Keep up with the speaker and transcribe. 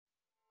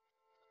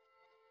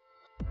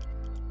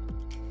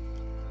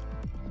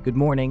Good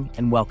morning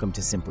and welcome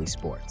to Simply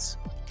Sports.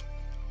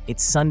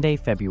 It's Sunday,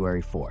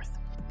 February 4th.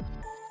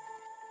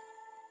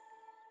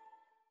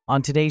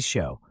 On today's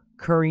show,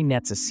 Curry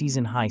nets a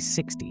season-high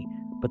 60,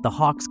 but the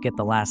Hawks get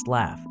the last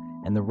laugh,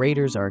 and the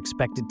Raiders are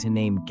expected to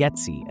name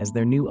Getsy as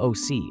their new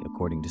OC,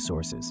 according to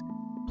sources.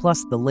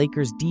 Plus, the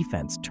Lakers'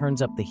 defense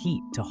turns up the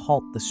heat to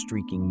halt the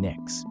streaking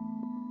Knicks.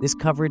 This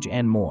coverage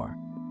and more,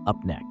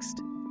 up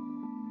next.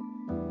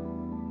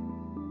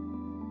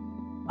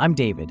 I'm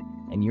David,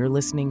 and you're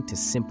listening to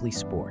Simply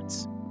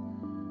Sports.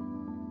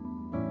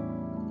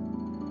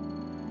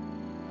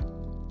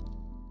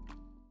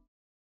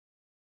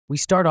 We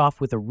start off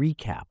with a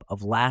recap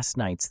of last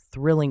night's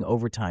thrilling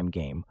overtime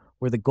game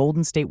where the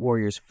Golden State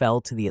Warriors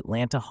fell to the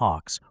Atlanta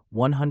Hawks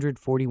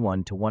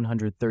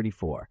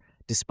 141-134,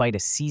 despite a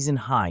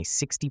season-high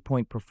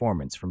 60-point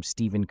performance from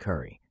Stephen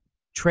Curry.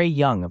 Trae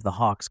Young of the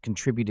Hawks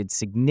contributed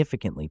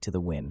significantly to the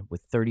win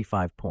with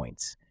 35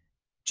 points.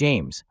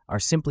 James, our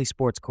Simply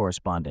Sports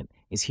correspondent,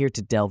 is here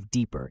to delve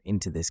deeper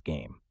into this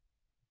game.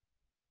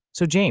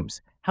 So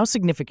James, how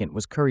significant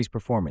was Curry's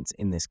performance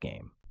in this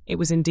game? It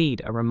was indeed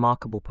a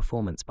remarkable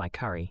performance by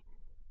Curry.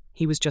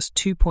 He was just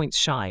 2 points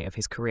shy of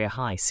his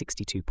career-high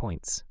 62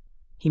 points.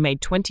 He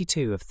made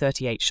 22 of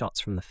 38 shots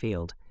from the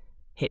field,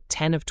 hit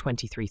 10 of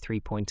 23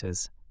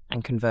 three-pointers,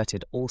 and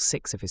converted all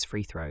 6 of his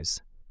free throws.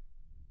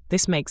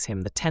 This makes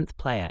him the 10th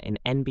player in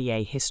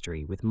NBA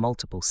history with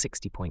multiple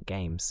 60-point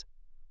games.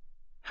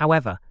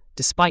 However,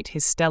 despite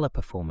his stellar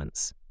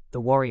performance,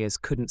 the Warriors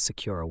couldn't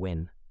secure a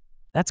win.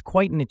 That's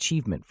quite an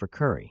achievement for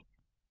Curry.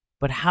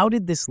 But how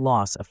did this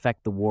loss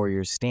affect the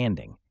Warriors'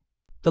 standing?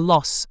 The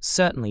loss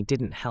certainly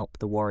didn't help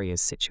the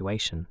Warriors'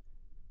 situation.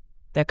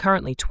 They're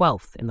currently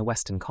 12th in the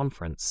Western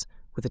Conference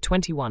with a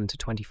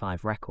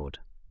 21-25 record.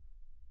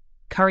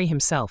 Curry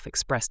himself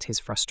expressed his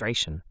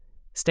frustration,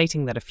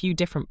 stating that a few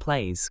different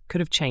plays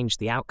could have changed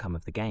the outcome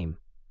of the game.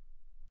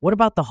 What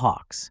about the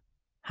Hawks?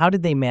 How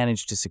did they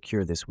manage to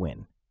secure this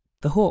win?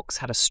 The Hawks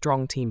had a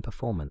strong team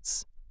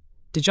performance.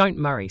 DeJounte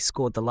Murray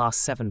scored the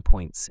last 7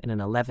 points in an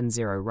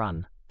 11-0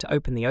 run to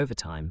open the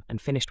overtime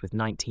and finished with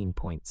 19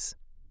 points.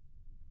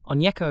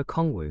 Onyeka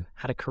Okongwu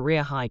had a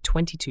career-high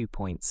 22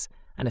 points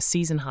and a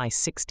season-high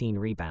 16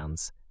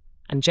 rebounds,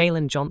 and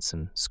Jalen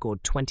Johnson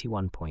scored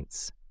 21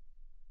 points.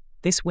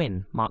 This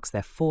win marks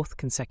their 4th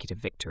consecutive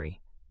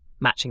victory,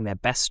 matching their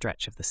best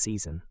stretch of the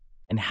season.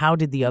 And how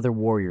did the other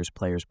Warriors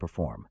players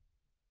perform?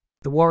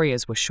 The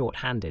Warriors were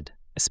short-handed,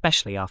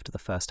 especially after the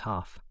first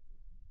half.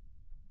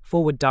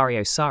 Forward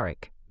Dario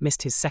Saric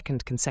missed his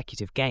 2nd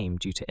consecutive game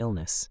due to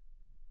illness.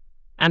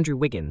 Andrew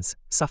Wiggins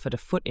suffered a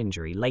foot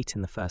injury late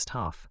in the first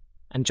half,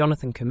 and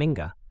Jonathan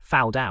Kuminga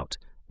fouled out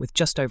with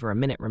just over a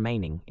minute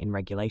remaining in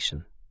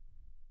regulation.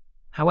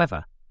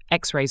 However,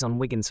 X-rays on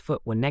Wiggins'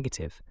 foot were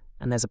negative,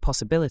 and there's a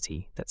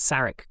possibility that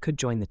Saric could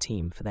join the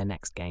team for their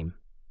next game.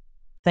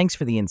 Thanks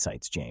for the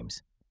insights,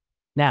 James.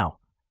 Now,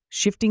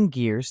 shifting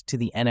gears to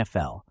the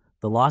NFL,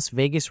 the Las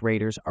Vegas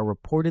Raiders are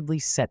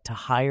reportedly set to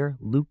hire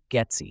Luke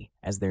Getsy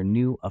as their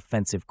new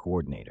offensive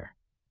coordinator.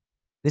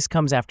 This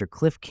comes after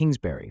Cliff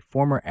Kingsbury,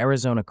 former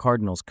Arizona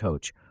Cardinals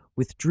coach,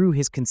 withdrew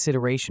his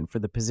consideration for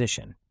the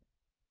position.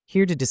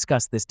 Here to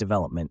discuss this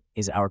development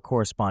is our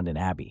correspondent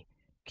Abby.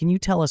 Can you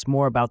tell us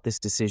more about this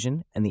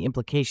decision and the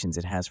implications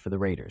it has for the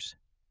Raiders?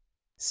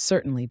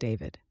 Certainly,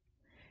 David.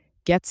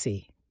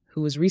 Getsy,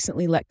 who was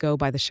recently let go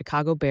by the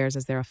Chicago Bears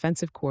as their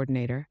offensive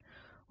coordinator,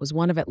 was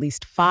one of at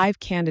least 5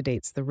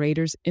 candidates the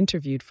Raiders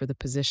interviewed for the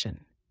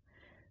position.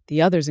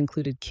 The others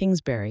included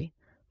Kingsbury,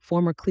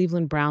 former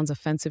Cleveland Browns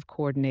offensive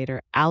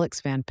coordinator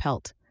Alex Van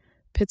Pelt,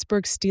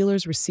 Pittsburgh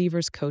Steelers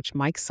receivers coach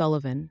Mike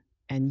Sullivan,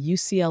 and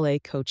UCLA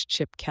coach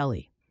Chip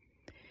Kelly.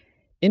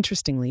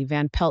 Interestingly,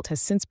 Van Pelt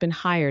has since been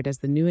hired as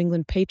the New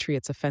England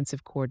Patriots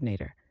offensive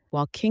coordinator,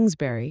 while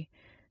Kingsbury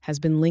has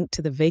been linked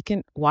to the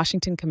vacant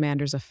Washington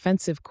Commanders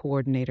offensive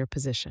coordinator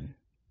position.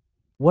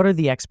 What are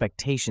the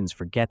expectations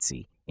for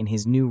Getsy in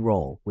his new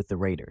role with the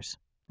Raiders?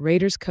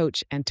 Raiders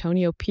coach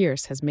Antonio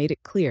Pierce has made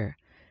it clear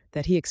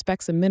that he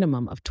expects a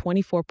minimum of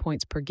 24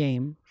 points per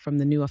game from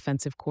the new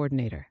offensive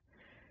coordinator.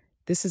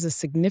 This is a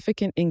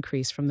significant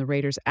increase from the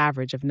Raiders'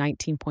 average of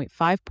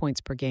 19.5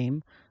 points per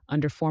game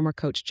under former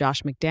coach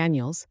Josh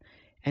McDaniels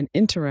and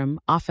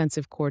interim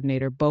offensive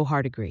coordinator Bo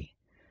Hardegree.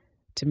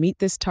 To meet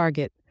this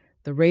target,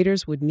 the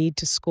Raiders would need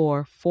to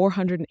score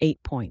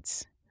 408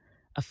 points,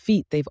 a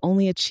feat they've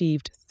only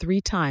achieved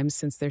 3 times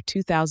since their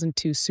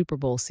 2002 Super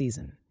Bowl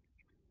season.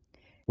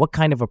 What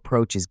kind of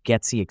approach is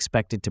Getsy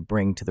expected to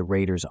bring to the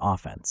Raiders'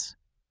 offense?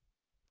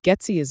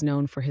 Getsy is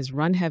known for his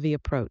run-heavy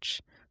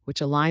approach, which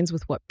aligns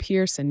with what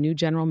Pierce and new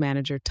general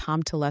manager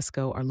Tom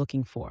Telesco are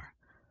looking for.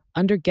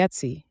 Under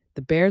Getsy,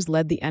 the Bears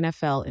led the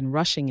NFL in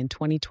rushing in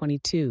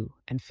 2022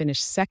 and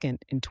finished 2nd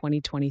in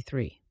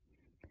 2023.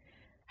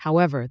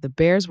 However, the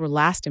Bears were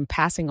last in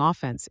passing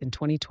offense in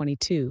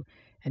 2022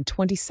 and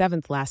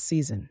 27th last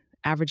season,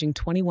 averaging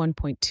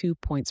 21.2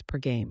 points per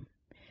game.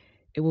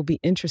 It will be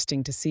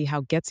interesting to see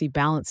how Getsy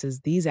balances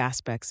these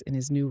aspects in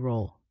his new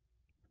role.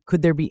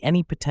 Could there be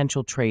any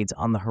potential trades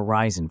on the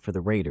horizon for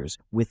the Raiders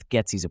with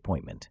Getsy's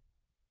appointment?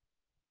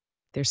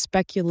 There's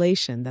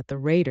speculation that the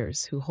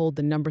Raiders, who hold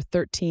the number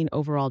 13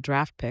 overall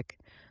draft pick,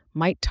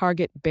 might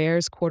target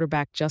Bears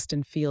quarterback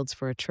Justin Fields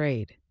for a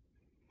trade.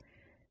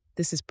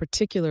 This is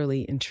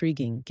particularly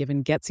intriguing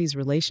given Getsy's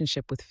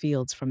relationship with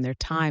Fields from their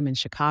time in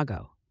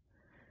Chicago.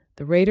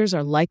 The Raiders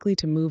are likely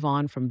to move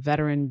on from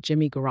veteran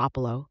Jimmy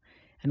Garoppolo,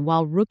 and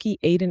while rookie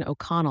Aiden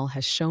O'Connell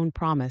has shown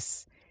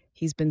promise,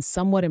 he's been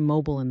somewhat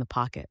immobile in the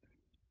pocket.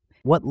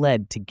 What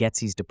led to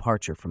Getsy's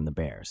departure from the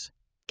Bears?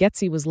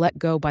 Getsy was let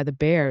go by the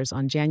Bears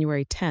on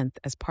January 10th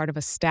as part of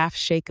a staff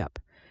shakeup,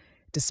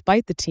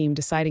 despite the team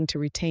deciding to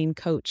retain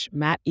coach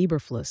Matt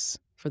Eberflus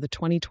for the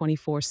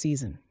 2024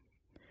 season.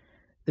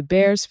 The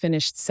Bears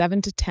finished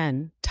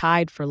 7-10,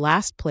 tied for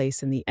last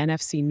place in the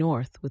NFC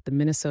North with the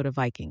Minnesota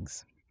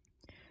Vikings.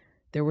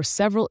 There were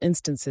several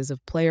instances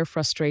of player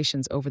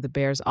frustrations over the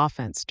Bears'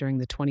 offense during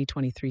the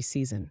 2023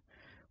 season,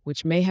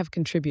 which may have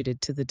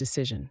contributed to the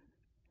decision.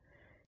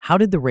 How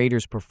did the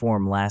Raiders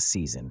perform last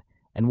season,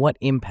 and what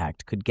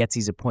impact could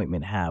Getsy's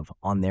appointment have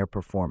on their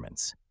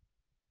performance?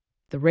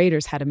 The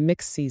Raiders had a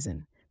mixed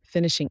season,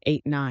 finishing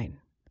 8-9.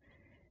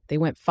 They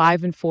went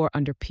 5-4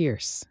 under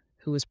Pierce,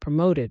 who was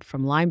promoted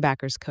from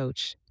linebackers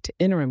coach to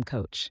interim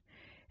coach,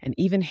 and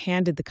even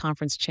handed the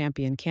conference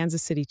champion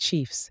Kansas City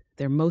Chiefs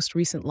their most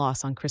recent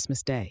loss on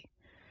Christmas Day.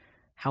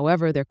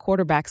 However, their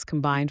quarterbacks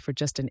combined for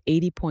just an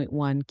 80.1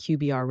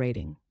 QBR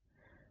rating.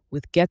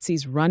 With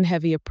Getsy's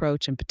run-heavy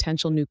approach and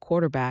potential new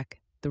quarterback,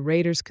 the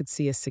Raiders could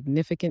see a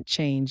significant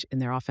change in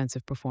their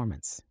offensive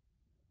performance.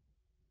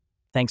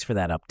 Thanks for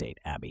that update,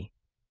 Abby.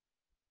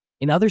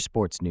 In other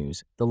sports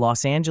news, the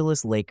Los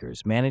Angeles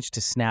Lakers managed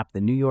to snap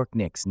the New York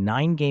Knicks'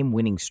 9-game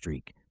winning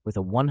streak with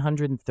a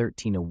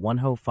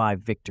 113-105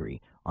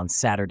 victory on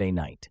Saturday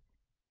night.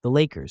 The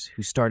Lakers,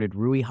 who started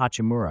Rui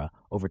Hachimura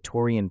over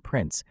Taurean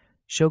Prince,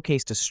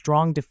 showcased a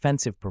strong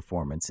defensive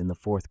performance in the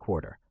fourth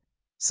quarter.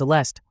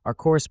 Celeste, our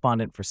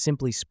correspondent for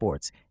Simply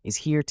Sports, is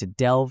here to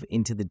delve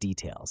into the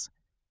details.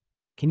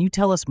 Can you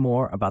tell us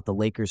more about the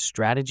Lakers'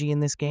 strategy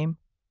in this game?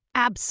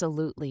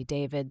 Absolutely,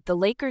 David. The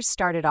Lakers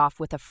started off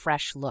with a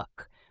fresh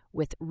look,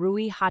 with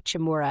Rui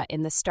Hachimura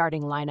in the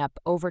starting lineup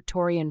over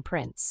Taurean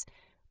Prince,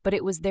 but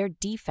it was their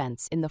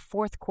defense in the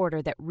fourth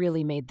quarter that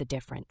really made the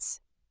difference.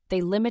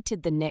 They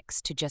limited the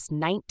Knicks to just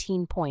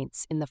 19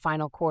 points in the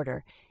final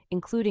quarter,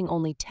 including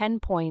only 10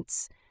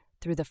 points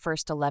through the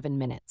first 11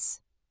 minutes.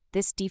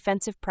 This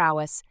defensive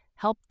prowess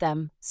helped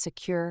them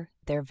secure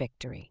their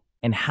victory.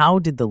 And how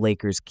did the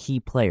Lakers' key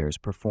players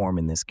perform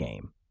in this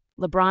game?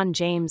 LeBron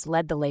James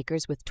led the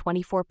Lakers with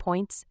 24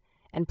 points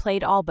and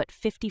played all but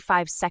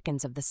 55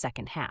 seconds of the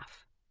second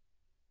half.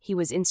 He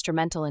was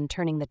instrumental in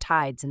turning the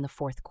tides in the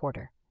fourth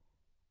quarter.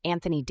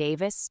 Anthony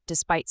Davis,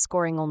 despite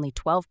scoring only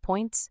 12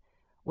 points,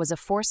 was a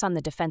force on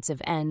the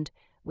defensive end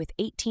with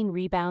 18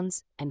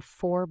 rebounds and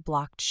 4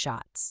 blocked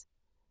shots.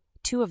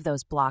 2 of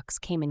those blocks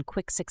came in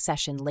quick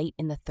succession late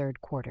in the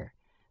third quarter,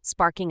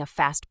 sparking a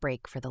fast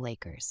break for the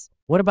Lakers.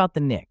 What about the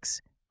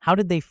Knicks? How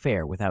did they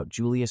fare without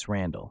Julius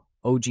Randle,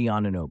 OG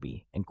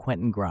Anunoby, and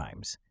Quentin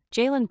Grimes?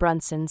 Jalen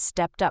Brunson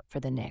stepped up for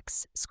the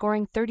Knicks,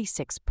 scoring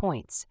 36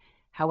 points.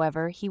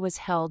 However, he was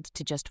held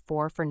to just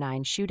 4 for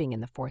 9 shooting in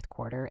the fourth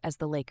quarter as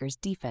the Lakers'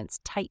 defense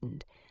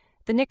tightened.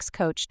 The Knicks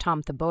coach,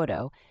 Tom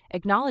Thibodeau,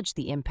 acknowledged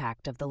the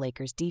impact of the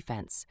Lakers'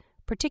 defense,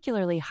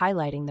 particularly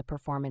highlighting the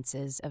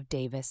performances of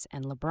Davis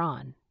and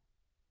LeBron.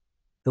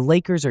 The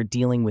Lakers are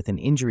dealing with an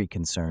injury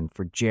concern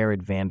for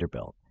Jared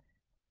Vanderbilt.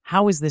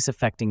 How is this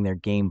affecting their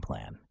game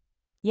plan?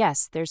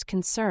 Yes, there's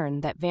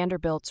concern that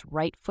Vanderbilt's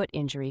right foot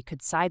injury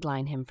could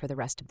sideline him for the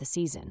rest of the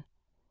season.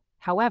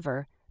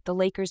 However, the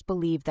Lakers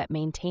believe that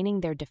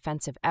maintaining their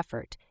defensive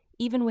effort,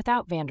 even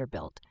without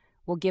Vanderbilt,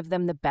 will give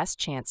them the best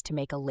chance to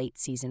make a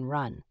late-season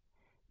run.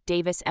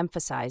 Davis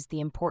emphasized the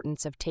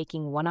importance of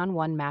taking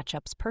one-on-one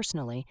matchups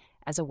personally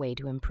as a way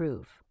to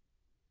improve.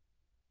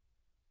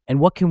 And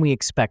what can we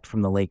expect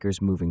from the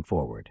Lakers moving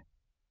forward?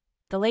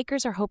 The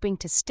Lakers are hoping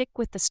to stick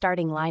with the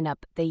starting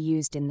lineup they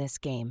used in this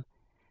game.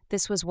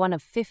 This was one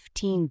of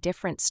 15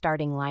 different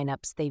starting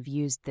lineups they've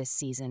used this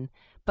season,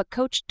 but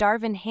Coach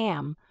Darvin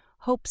Ham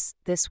hopes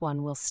this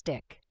one will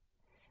stick.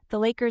 The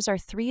Lakers are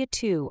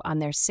 3-2 on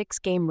their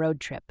 6-game road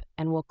trip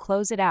and will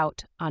close it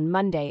out on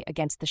Monday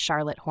against the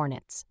Charlotte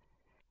Hornets.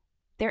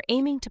 They're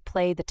aiming to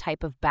play the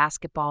type of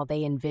basketball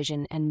they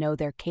envision and know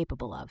they're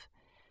capable of,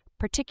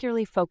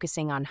 particularly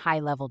focusing on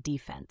high-level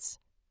defense.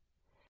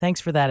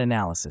 Thanks for that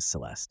analysis,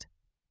 Celeste.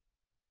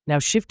 Now,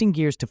 shifting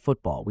gears to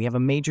football, we have a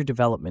major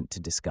development to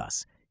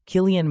discuss.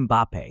 Kylian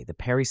Mbappé, the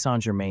Paris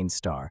Saint-Germain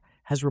star,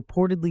 has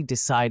reportedly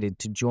decided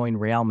to join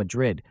Real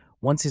Madrid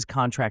once his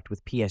contract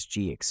with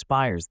PSG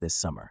expires this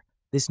summer.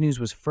 This news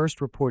was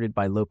first reported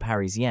by Le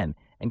Parisien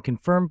and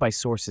confirmed by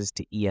sources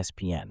to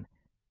ESPN.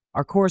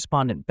 Our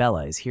correspondent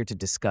Bella is here to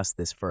discuss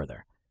this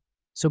further.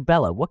 So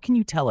Bella, what can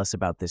you tell us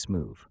about this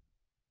move?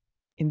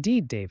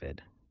 Indeed,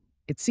 David.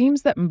 It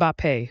seems that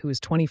Mbappé, who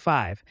is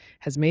 25,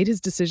 has made his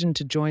decision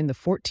to join the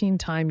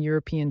 14-time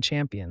European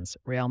champions,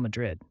 Real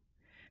Madrid.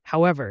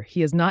 However,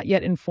 he has not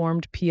yet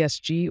informed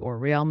PSG or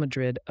Real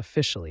Madrid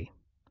officially.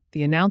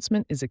 The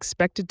announcement is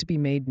expected to be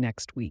made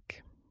next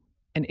week.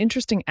 An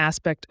interesting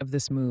aspect of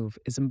this move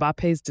is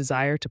Mbappe's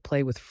desire to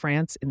play with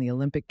France in the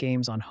Olympic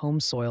Games on home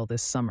soil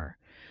this summer,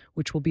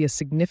 which will be a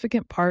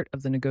significant part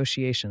of the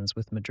negotiations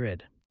with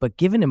Madrid. But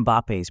given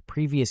Mbappe's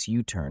previous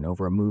U-turn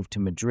over a move to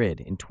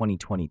Madrid in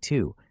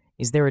 2022,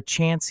 is there a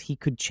chance he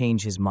could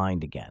change his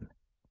mind again?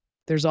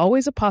 There's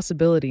always a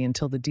possibility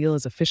until the deal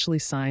is officially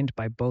signed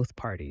by both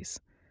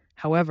parties.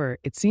 However,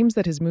 it seems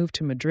that his move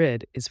to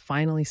Madrid is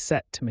finally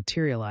set to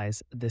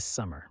materialize this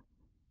summer.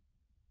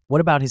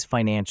 What about his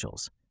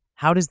financials?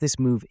 How does this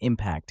move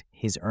impact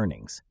his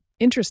earnings?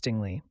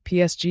 Interestingly,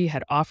 PSG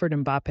had offered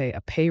Mbappe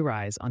a pay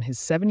rise on his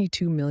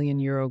 €72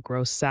 million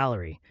gross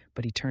salary,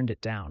 but he turned it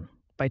down.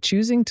 By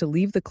choosing to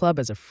leave the club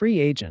as a free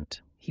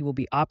agent, he will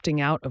be opting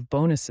out of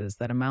bonuses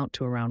that amount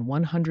to around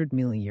 €100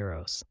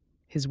 million.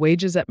 His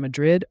wages at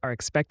Madrid are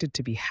expected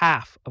to be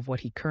half of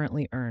what he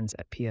currently earns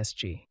at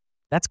PSG.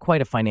 That's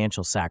quite a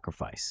financial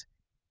sacrifice.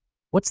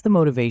 What's the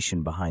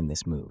motivation behind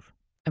this move?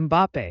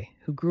 Mbappe,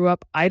 who grew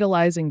up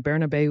idolizing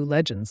Bernabeu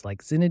legends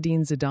like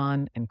Zinedine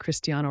Zidane and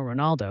Cristiano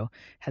Ronaldo,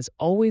 has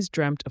always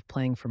dreamt of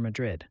playing for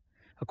Madrid.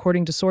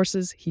 According to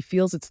sources, he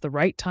feels it's the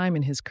right time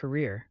in his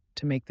career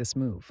to make this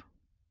move.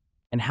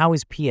 And how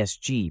is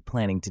PSG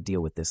planning to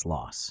deal with this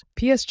loss?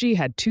 PSG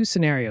had two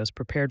scenarios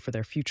prepared for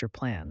their future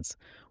plans,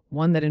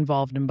 one that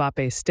involved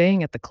Mbappe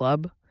staying at the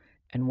club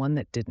and one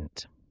that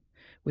didn't.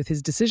 With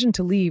his decision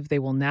to leave, they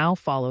will now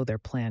follow their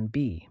plan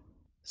B.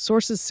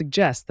 Sources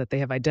suggest that they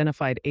have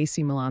identified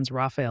AC Milan's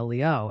Rafael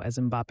Leao as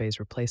Mbappe's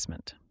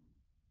replacement.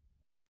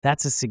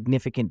 That's a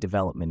significant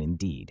development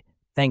indeed.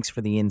 Thanks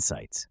for the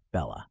insights,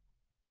 Bella.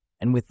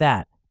 And with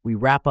that, we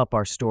wrap up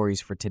our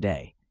stories for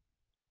today.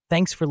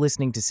 Thanks for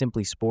listening to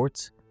Simply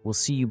Sports. We'll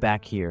see you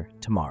back here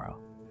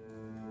tomorrow.